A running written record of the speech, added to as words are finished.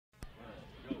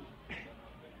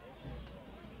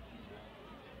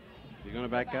You going to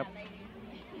back up?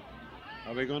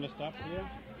 Are we going to stop here?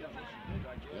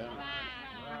 Yeah.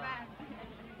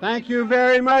 Thank you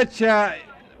very much.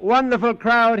 Wonderful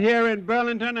crowd here in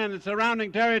Burlington and the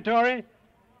surrounding territory.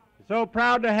 So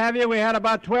proud to have you. We had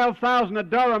about 12,000 at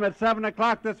Durham at 7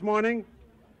 o'clock this morning.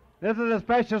 This is a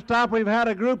special stop. We've had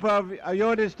a group of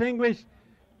your distinguished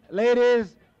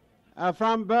ladies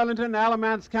from Burlington,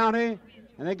 Alamance County,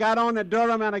 and they got on at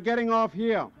Durham and are getting off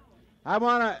here.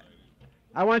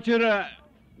 I want you to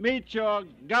meet your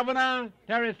governor,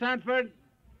 Terry Sanford.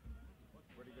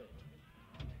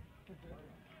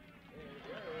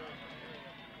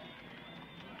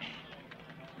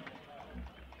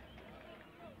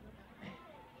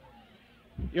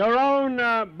 Your own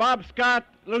Bob Scott,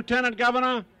 Lieutenant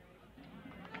Governor.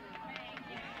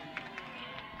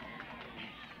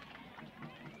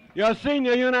 Your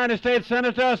senior United States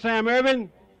Senator, Sam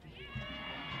Ervin.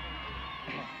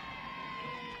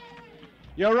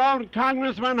 Your own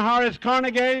Congressman, Horace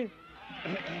Carnegie.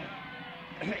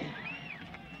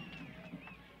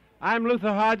 I'm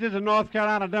Luther Hodges, a North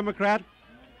Carolina Democrat.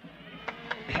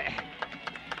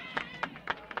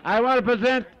 I want to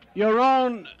present your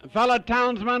own fellow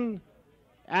townsman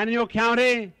and your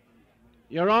county,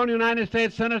 your own United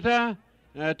States Senator,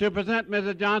 to present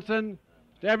Mrs. Johnson,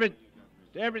 to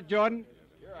Everett Jordan.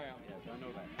 Here I am. Yes, I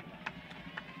know that.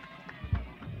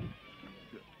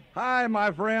 Hi,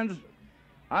 my friends.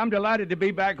 I'm delighted to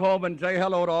be back home and say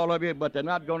hello to all of you, but they're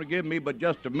not going to give me but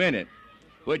just a minute,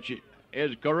 which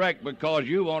is correct because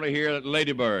you want to hear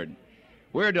Lady Bird.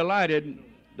 We're delighted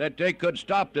that they could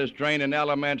stop this train in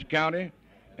Alamance County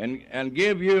and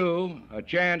give you a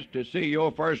chance to see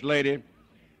your First Lady,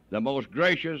 the most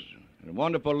gracious and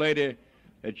wonderful lady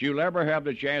that you'll ever have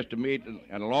the chance to meet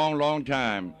in a long, long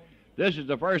time. This is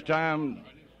the first time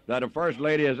that a First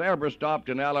Lady has ever stopped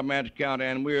in Alamance County,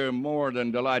 and we're more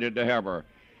than delighted to have her.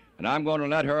 And I'm going to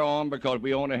let her on because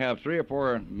we only have 3 or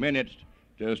 4 minutes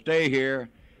to stay here,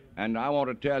 and I want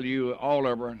to tell you all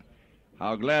of her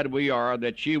how glad we are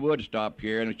that she would stop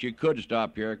here and that she could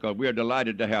stop here because we're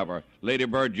delighted to have her. Lady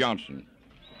Bird Johnson.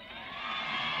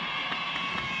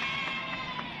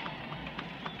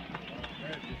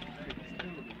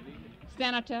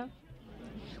 Senator,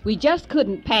 we just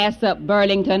couldn't pass up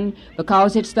Burlington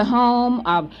because it's the home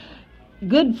of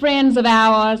good friends of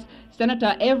ours,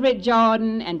 Senator Everett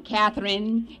Jordan and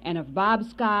Catherine, and of Bob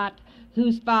Scott,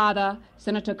 whose father,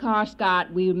 Senator Carr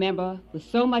Scott, we remember with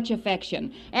so much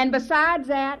affection. And besides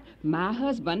that, my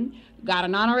husband got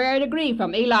an honorary degree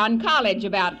from Elon College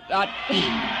about...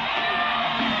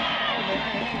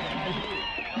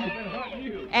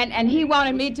 And he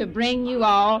wanted me to bring you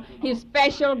all his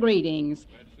special greetings.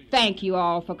 Thank you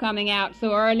all for coming out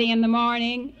so early in the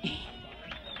morning.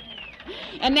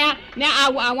 And now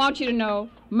I want you to know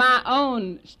my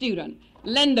own student,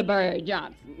 Linda Bird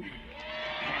Johnson.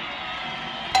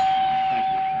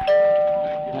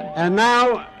 And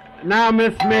now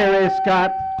Miss Mary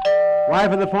Scott,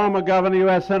 wife of the former governor,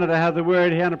 U.S. Senator, has the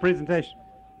word here in a presentation.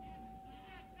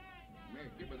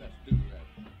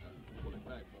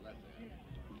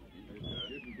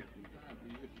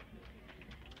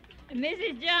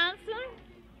 Mrs. Johnson,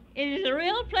 it is a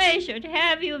real pleasure to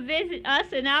have you visit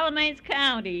us in Alamance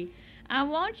County. I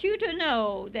want you to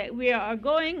know that we are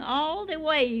going all the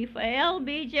way for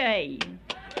LBJ.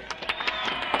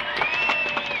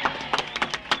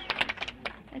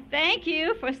 Thank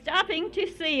you for stopping to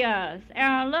see us.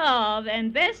 Our love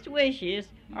and best wishes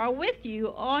are with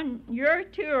you on your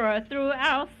tour through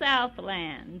our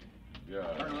Southland. Yeah.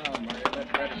 Turn around, Mary.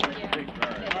 That's a big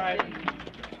turn. All right.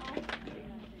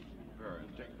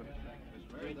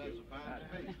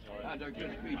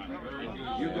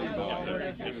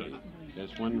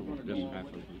 There's one half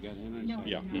of it. You got him? No.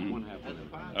 Yeah. One half of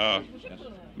it.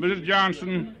 Mrs.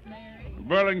 Johnson,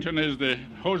 Burlington is the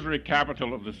hosiery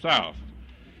capital of the South.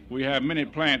 We have many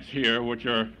plants here which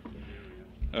are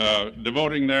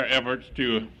devoting their efforts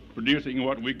to producing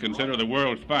what we consider the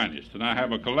world's finest. And I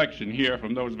have a collection here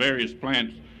from those various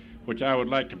plants which I would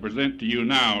like to present to you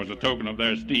now as a token of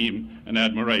their esteem and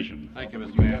admiration. Thank you,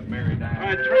 Mr. Mary. All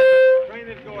right, train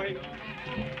is going.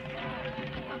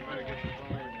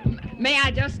 May I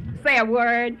just say a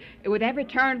word? With every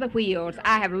turn of the wheels,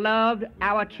 I have loved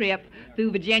our trip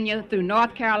through Virginia, through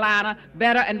North Carolina,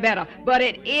 better and better. But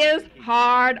it is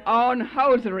hard on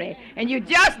hosiery, and you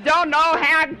just don't know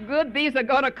how good these are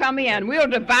going to come in. We'll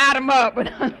divide them up.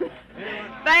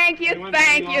 Thank you,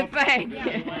 thank you, thank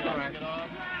you.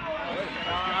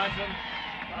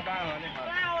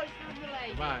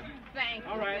 Bye. Thank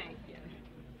you. All right. Thank you.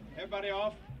 Everybody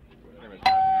off?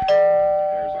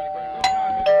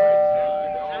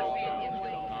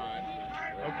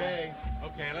 Okay.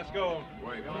 Okay, let's go.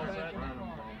 Wait.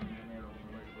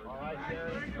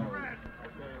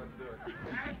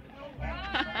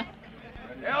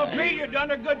 LP, you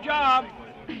done a good job.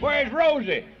 Where's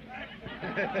Rosie?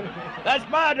 That's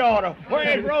my daughter.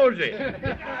 Where's Rosie?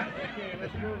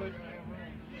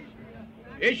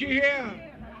 Is she here?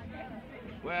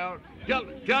 Well, tell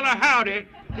her howdy.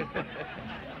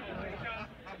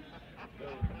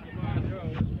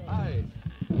 Hi.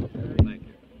 Thank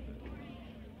you.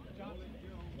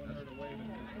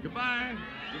 Goodbye.